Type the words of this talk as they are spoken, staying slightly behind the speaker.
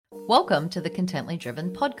Welcome to the Contently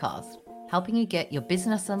Driven podcast, helping you get your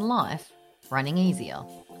business and life running easier.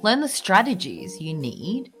 Learn the strategies you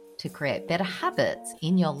need to create better habits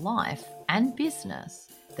in your life and business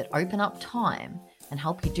that open up time and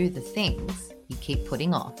help you do the things you keep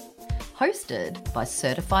putting off. Hosted by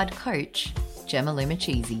certified coach Gemma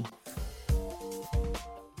Lumachisi.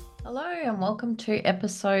 Hello and welcome to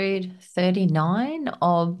episode 39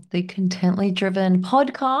 of the Contently Driven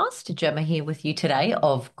podcast. Gemma here with you today,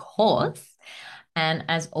 of course. And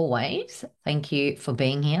as always, thank you for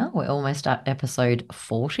being here. We're almost at episode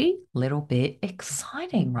 40. Little bit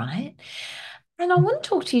exciting, right? And I want to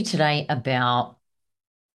talk to you today about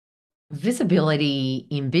visibility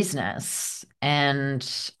in business. And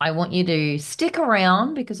I want you to stick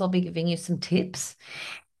around because I'll be giving you some tips.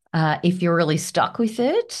 If you're really stuck with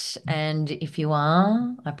it, and if you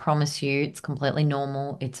are, I promise you it's completely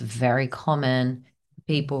normal. It's very common for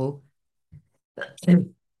people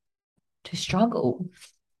to struggle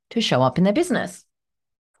to show up in their business.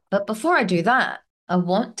 But before I do that, I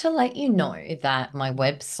want to let you know that my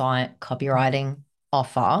website copywriting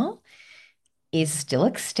offer is still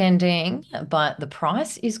extending, but the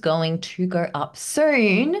price is going to go up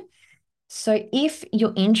soon. So if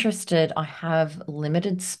you're interested, I have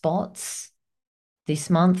limited spots this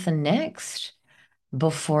month and next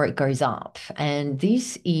before it goes up. And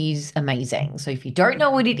this is amazing. So if you don't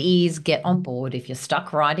know what it is, get on board. If you're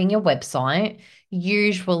stuck writing your website,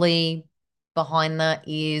 usually behind that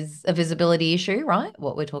is a visibility issue, right?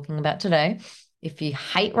 What we're talking about today. If you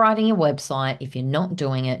hate writing your website, if you're not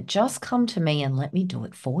doing it, just come to me and let me do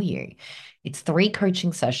it for you. It's 3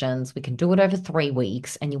 coaching sessions. We can do it over 3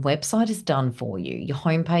 weeks and your website is done for you. Your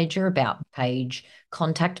homepage, your about page,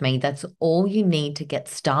 contact me. That's all you need to get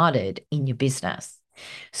started in your business.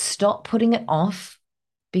 Stop putting it off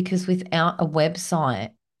because without a website,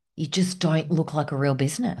 you just don't look like a real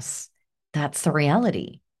business. That's the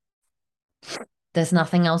reality. There's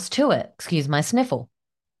nothing else to it. Excuse my sniffle.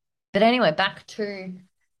 But anyway, back to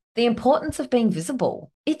the importance of being visible.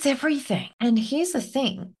 It's everything. And here's the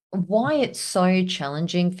thing. Why it's so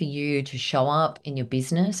challenging for you to show up in your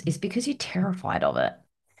business is because you're terrified of it.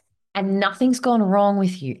 And nothing's gone wrong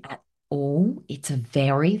with you at all. It's a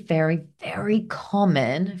very, very, very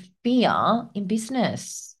common fear in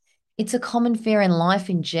business. It's a common fear in life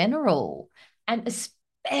in general. And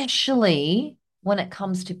especially when it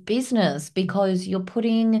comes to business, because you're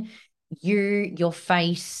putting your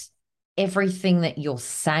face, everything that you're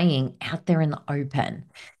saying out there in the open.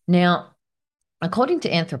 Now, according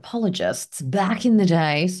to anthropologists, back in the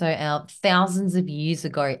day, so our thousands of years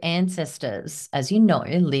ago, ancestors, as you know,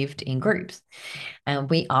 lived in groups. And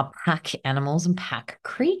we are pack animals and pack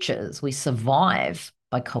creatures. We survive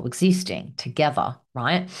by coexisting together,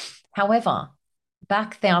 right? However,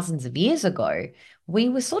 back thousands of years ago, we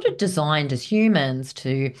were sort of designed as humans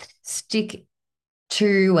to stick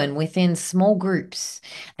to and within small groups,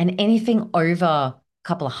 and anything over a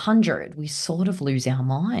couple of hundred, we sort of lose our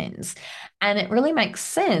minds. And it really makes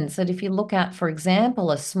sense that if you look at, for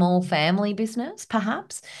example, a small family business,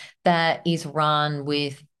 perhaps that is run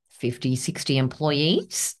with 50, 60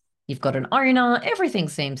 employees. You've got an owner, everything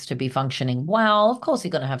seems to be functioning well. Of course,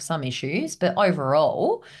 you're going to have some issues, but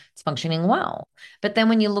overall, it's functioning well. But then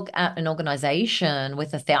when you look at an organization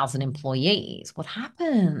with 1,000 employees, what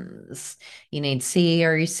happens? You need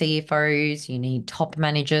CEOs, CFOs, you need top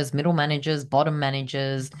managers, middle managers, bottom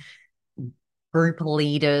managers, group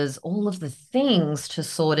leaders, all of the things to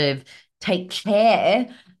sort of take care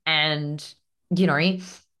and,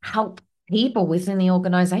 help people within the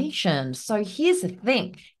organization. So here's the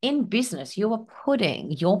thing. In business, you are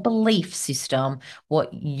putting your belief system,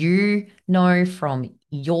 what you know from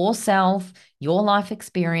yourself, your life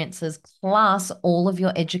experiences, plus all of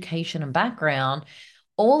your education and background,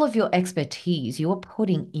 all of your expertise, you are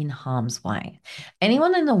putting in harm's way.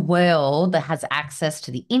 Anyone in the world that has access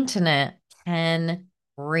to the internet can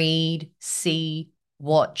read, see,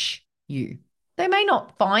 watch you. They may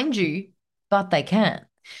not find you, but they can.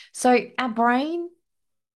 So our brain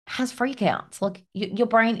has freakouts. Like your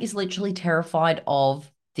brain is literally terrified of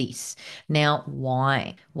this. Now,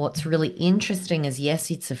 why? What's really interesting is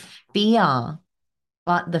yes, it's a fear,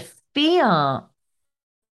 but the fear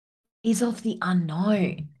is of the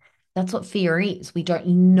unknown. That's what fear is. We don't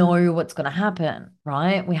know what's going to happen,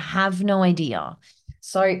 right? We have no idea.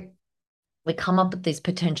 So we come up with these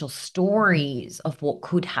potential stories of what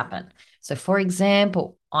could happen. So, for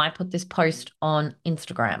example, I put this post on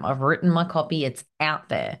Instagram. I've written my copy, it's out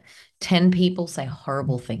there. 10 people say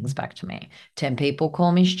horrible things back to me. 10 people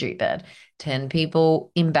call me stupid. 10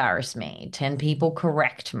 people embarrass me. 10 people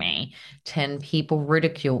correct me. 10 people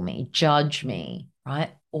ridicule me, judge me,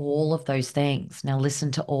 right? All of those things. Now,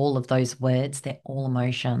 listen to all of those words, they're all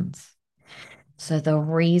emotions. So, the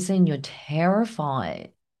reason you're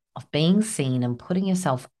terrified of being seen and putting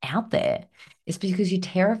yourself out there is because you're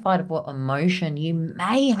terrified of what emotion you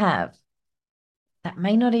may have that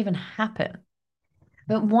may not even happen.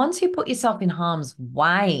 But once you put yourself in harm's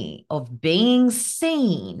way of being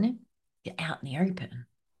seen, you're out in the open,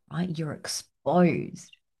 right? You're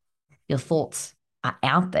exposed. Your thoughts are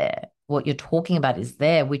out there. What you're talking about is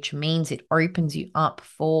there, which means it opens you up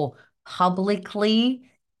for publicly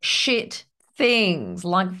shit things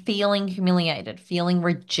like feeling humiliated, feeling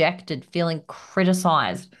rejected, feeling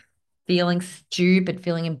criticized, feeling stupid,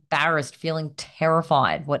 feeling embarrassed, feeling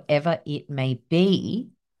terrified, whatever it may be.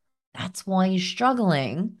 That's why you're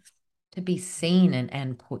struggling to be seen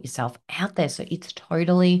and put yourself out there. So it's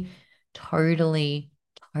totally, totally,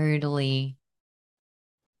 totally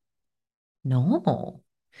normal.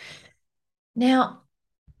 Now,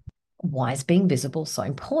 why is being visible so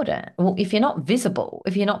important? Well, if you're not visible,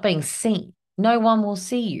 if you're not being seen, no one will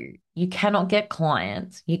see you. You cannot get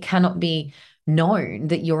clients. You cannot be known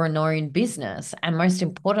that you're a known business. And most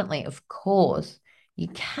importantly, of course, you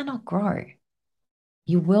cannot grow.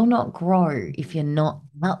 You will not grow if you're not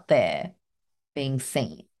out there being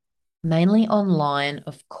seen. Mainly online,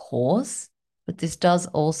 of course, but this does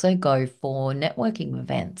also go for networking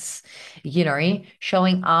events,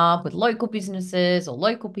 showing up with local businesses or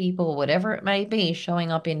local people, or whatever it may be,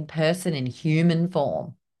 showing up in person in human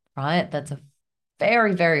form, right? That's a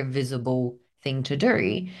very, very visible thing to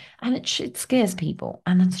do. And it scares people,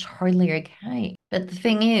 and that's totally okay. But the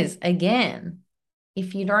thing is, again,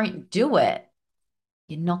 if you don't do it,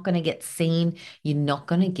 you're not going to get seen, you're not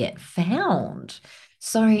going to get found.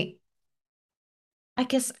 So I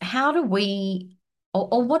guess how do we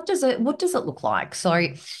or what does it look like? So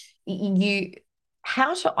you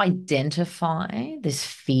how to identify this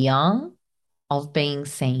fear of being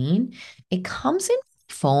seen, it comes in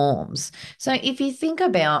forms. So if you think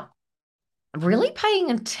about really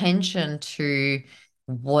paying attention to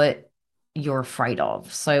what you're afraid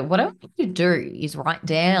of. So what I want you to do is write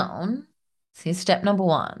down, see step number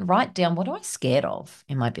one, write down what am I scared of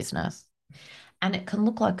in my business? And it can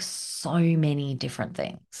look like so many different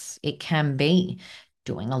things. It can be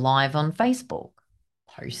doing a live on Facebook,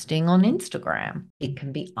 posting on Instagram. It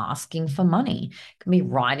can be asking for money. It can be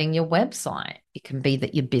writing your website. It can be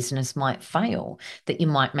that your business might fail, that you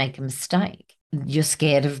might make a mistake. You're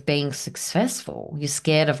scared of being successful. You're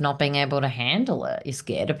scared of not being able to handle it. You're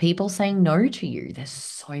scared of people saying no to you. There's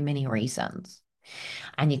so many reasons.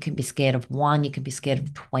 And you can be scared of one, you can be scared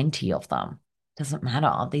of 20 of them. Doesn't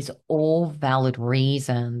matter. These are all valid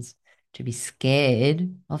reasons to be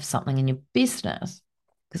scared of something in your business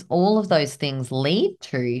because all of those things lead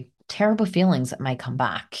to terrible feelings that may come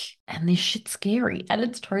back. And this shit's scary. And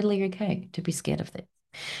it's totally okay to be scared of this.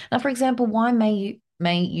 Now, for example, why may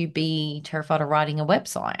you be terrified of writing a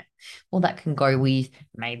website? Well, that can go with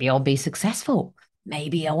maybe I'll be successful.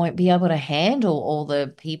 Maybe I won't be able to handle all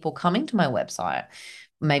the people coming to my website.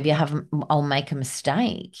 Maybe I'll make a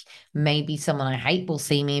mistake. Maybe someone I hate will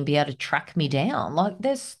see me and be able to track me down. Like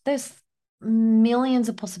there's millions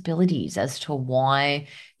of possibilities as to why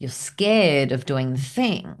you're scared of doing the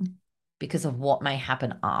thing because of what may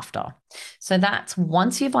happen after. So that's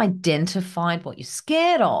once you've identified what you're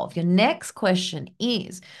scared of, your next question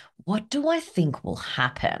is, what do I think will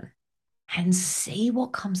happen? And see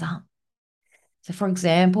what comes up. So, for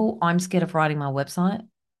example, I'm scared of writing my website.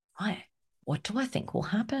 Right. What do I think will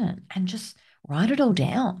happen? And just write it all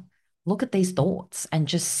down. Look at these thoughts and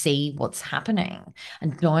just see what's happening.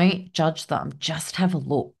 And don't judge them. Just have a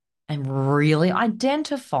look and really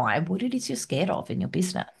identify what it is you're scared of in your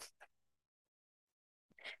business.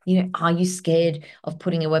 Are you scared of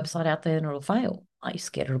putting your website out there and it'll fail? Are you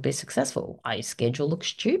scared it'll be successful? Are you scared you'll look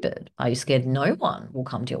stupid? Are you scared no one will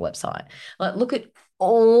come to your website? Like, look at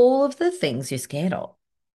all of the things you're scared of,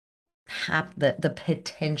 the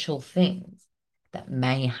potential things that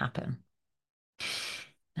may happen.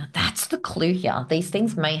 Now, that's the clue here. These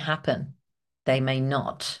things may happen, they may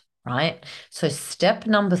not, right? So, step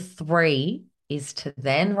number three is to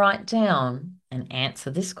then write down and answer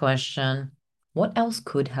this question: what else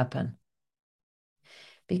could happen?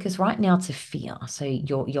 Because right now it's a fear. So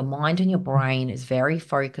your mind and your brain is very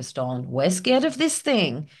focused on we're scared of this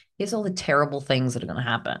thing. Here's all the terrible things that are going to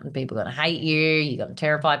happen. People are going to hate you. You're going to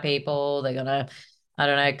terrify people. They're going to, I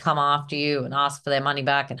don't know, come after you and ask for their money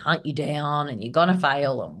back and hunt you down, and you're going to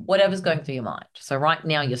fail and whatever's going through your mind. So right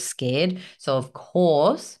now you're scared. So of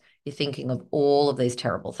course you're thinking of all of these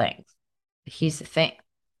terrible things. But here's the thing.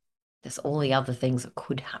 There's all the other things that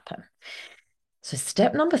could happen. So,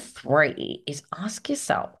 step number three is ask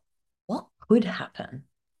yourself, what could happen?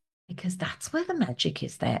 Because that's where the magic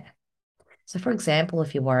is there. So, for example,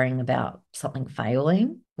 if you're worrying about something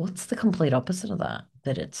failing, what's the complete opposite of that?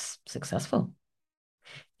 That it's successful.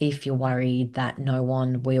 If you're worried that no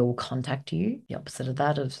one will contact you, the opposite of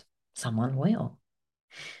that is someone will.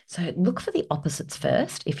 So look for the opposites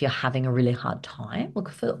first. If you're having a really hard time, look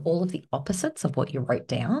for all of the opposites of what you wrote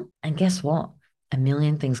down. And guess what? A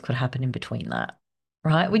million things could happen in between that,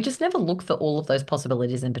 right? We just never look for all of those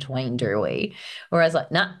possibilities in between, do we? Whereas,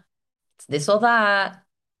 like, nah, it's this or that.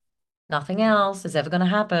 Nothing else is ever going to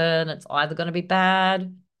happen. It's either going to be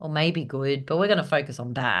bad or maybe good, but we're going to focus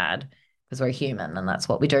on bad because we're human and that's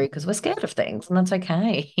what we do because we're scared of things and that's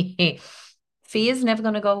okay. Fear's never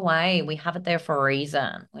going to go away. We have it there for a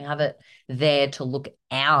reason. We have it there to look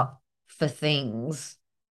out for things.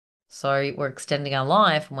 So we're extending our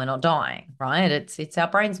life and we're not dying, right? It's our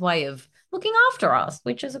brain's way of looking after us,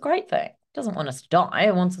 which is a great thing. It doesn't want us to die.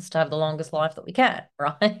 It wants us to have the longest life that we can,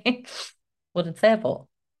 right? What it's there for.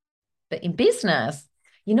 But in business,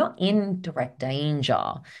 you're not in direct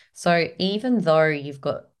danger. So even though you've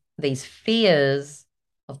got these fears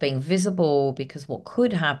of being visible because what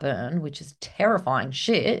could happen, which is terrifying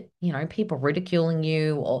shit, people ridiculing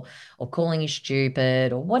you or calling you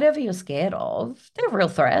stupid or whatever you're scared of, they're real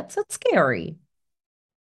threats. It's scary,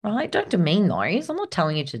 right? Don't demean those. I'm not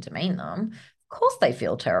telling you to demean them. Of course they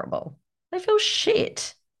feel terrible. They feel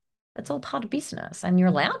shit. It's all part of business and you're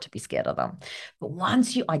allowed to be scared of them. But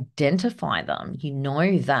once you identify them, you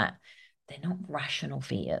know that they're not rational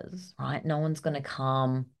fears, right? No one's going to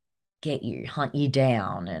come get you, hunt you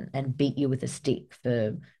down and beat you with a stick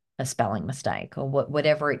for a spelling mistake or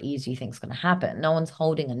whatever it is you think is going to happen. No one's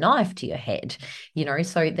holding a knife to your head,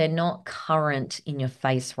 so they're not current in your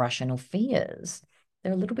face rational fears.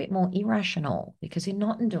 They're a little bit more irrational because you're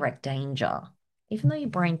not in direct danger, even though your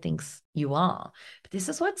brain thinks you are. But this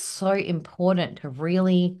is what's so important to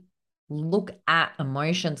really look at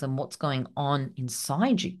emotions and what's going on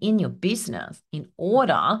inside you in your business in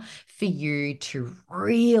order for you to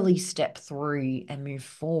really step through and move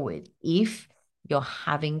forward if you're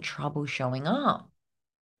having trouble showing up.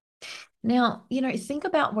 Now, think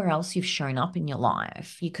about where else you've shown up in your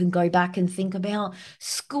life. You can go back and think about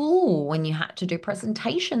school when you had to do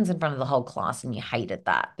presentations in front of the whole class and you hated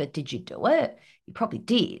that. But did you do it? You probably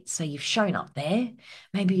did. So you've shown up there.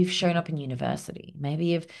 Maybe you've shown up in university. Maybe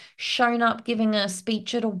you've shown up giving a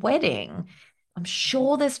speech at a wedding. I'm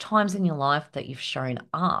sure there's times in your life that you've shown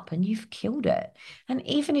up and you've killed it. And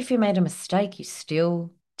even if you made a mistake, you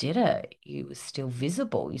still did it. You were still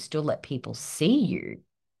visible. You still let people see you.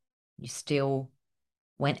 You still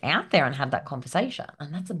went out there and had that conversation.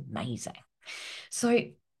 And that's amazing. So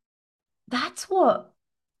that's what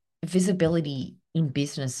visibility in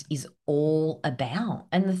business is all about.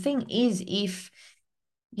 And the thing is, if,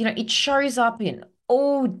 it shows up in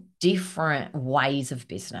all different ways of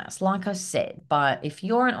business, like I said, but if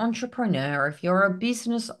you're an entrepreneur, if you're a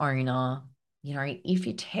business owner, if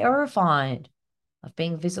you're terrified of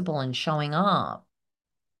being visible and showing up,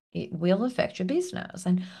 it will affect your business.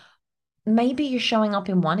 And maybe you're showing up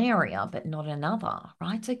in one area but not another,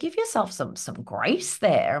 right? So give yourself some grace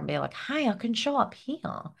there and be like, hey, I can show up here,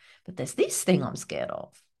 but there's this thing I'm scared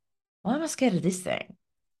of. Why am I scared of this thing?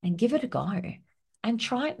 And give it a go and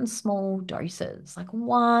try it in small doses, like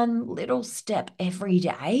one little step every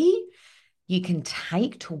day you can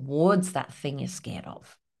take towards that thing you're scared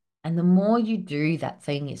of. And the more you do that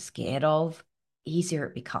thing you're scared of, easier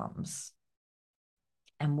it becomes.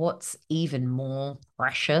 And what's even more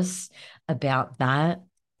precious about that,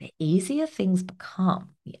 the easier things become,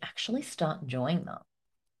 you actually start enjoying them.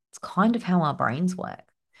 It's kind of how our brains work.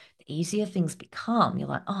 The easier things become, you're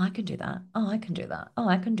like, oh, I can do that. Oh, I can do that. Oh,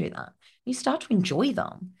 I can do that. You start to enjoy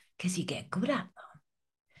them because you get good at them.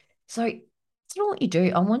 So that's not what you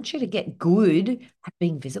do. I want you to get good at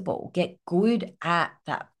being visible, get good at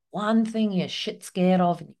that one thing you're shit scared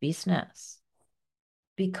of in your business,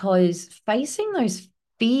 because facing those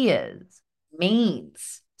fears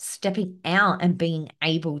means stepping out and being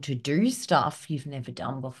able to do stuff you've never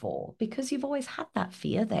done before because you've always had that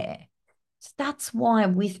fear there. So that's why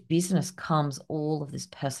with business comes all of this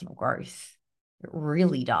personal growth. It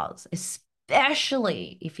really does,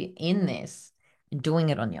 especially if you're in this and doing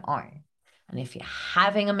it on your own. And if you're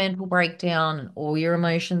having a mental breakdown and all your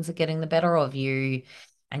emotions are getting the better of you,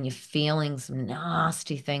 and you're feeling some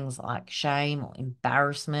nasty things like shame or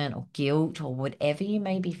embarrassment or guilt or whatever you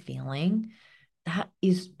may be feeling, that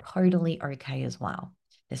is totally okay as well.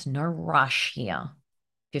 There's no rush here.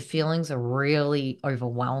 If your feelings are really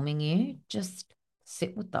overwhelming you, just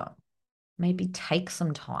sit with them. Maybe take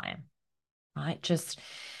some time. right? Just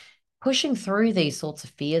pushing through these sorts of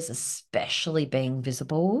fears, especially being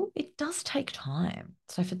visible, it does take time.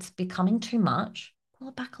 So if it's becoming too much, pull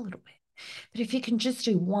it back a little bit. But if you can just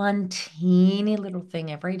do one teeny little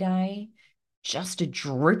thing every day, just a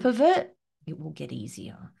drip of it, it will get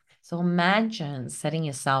easier. So imagine setting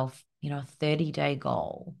yourself, a 30-day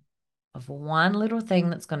goal of one little thing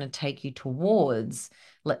that's going to take you towards,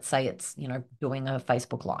 let's say it's, doing a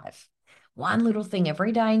Facebook Live. One little thing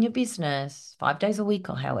every day in your business, 5 days a week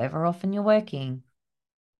or however often you're working,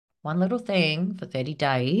 one little thing for 30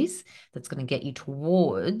 days that's going to get you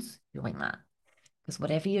towards doing that. Because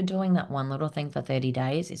whatever you're doing, that one little thing for 30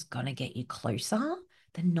 days is going to get you closer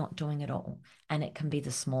than not doing it all. And it can be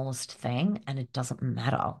the smallest thing and it doesn't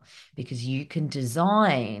matter because you can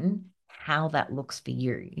design how that looks for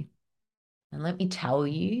you. And let me tell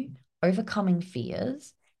you, overcoming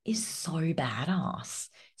fears is so badass.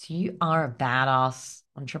 So you are a badass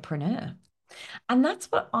entrepreneur. And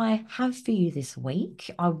that's what I have for you this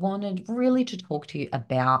week. I wanted really to talk to you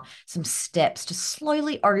about some steps to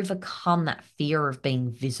slowly overcome that fear of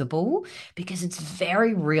being visible because it's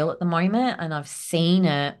very real at the moment. And I've seen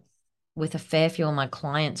it with a fair few of my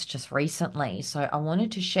clients just recently. So I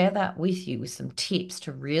wanted to share that with you with some tips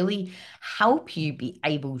to really help you be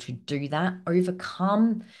able to do that,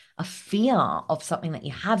 overcome a fear of something that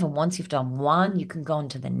you have. And once you've done one, you can go on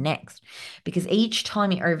to the next. Because each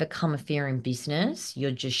time you overcome a fear in business,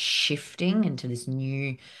 you're just shifting into this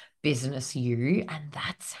new business you, and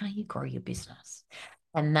that's how you grow your business.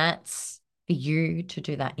 And that's for you to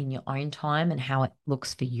do that in your own time and how it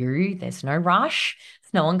looks for you. There's no rush.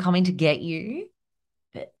 There's no one coming to get you.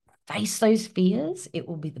 But face those fears. It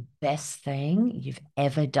will be the best thing you've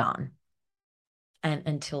ever done. And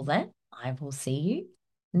until then, I will see you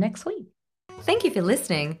next week. Thank you for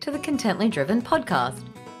listening to the Contently Driven podcast.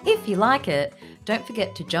 If you like it, don't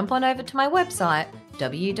forget to jump on over to my website,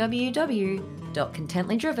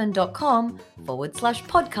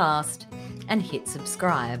 www.contentlydriven.com/podcast, and hit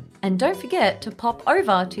subscribe. And don't forget to pop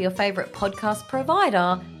over to your favorite podcast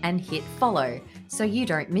provider and hit follow so you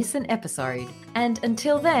don't miss an episode. And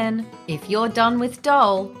until then, if you're done with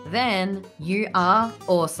dull, then you are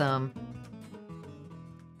awesome.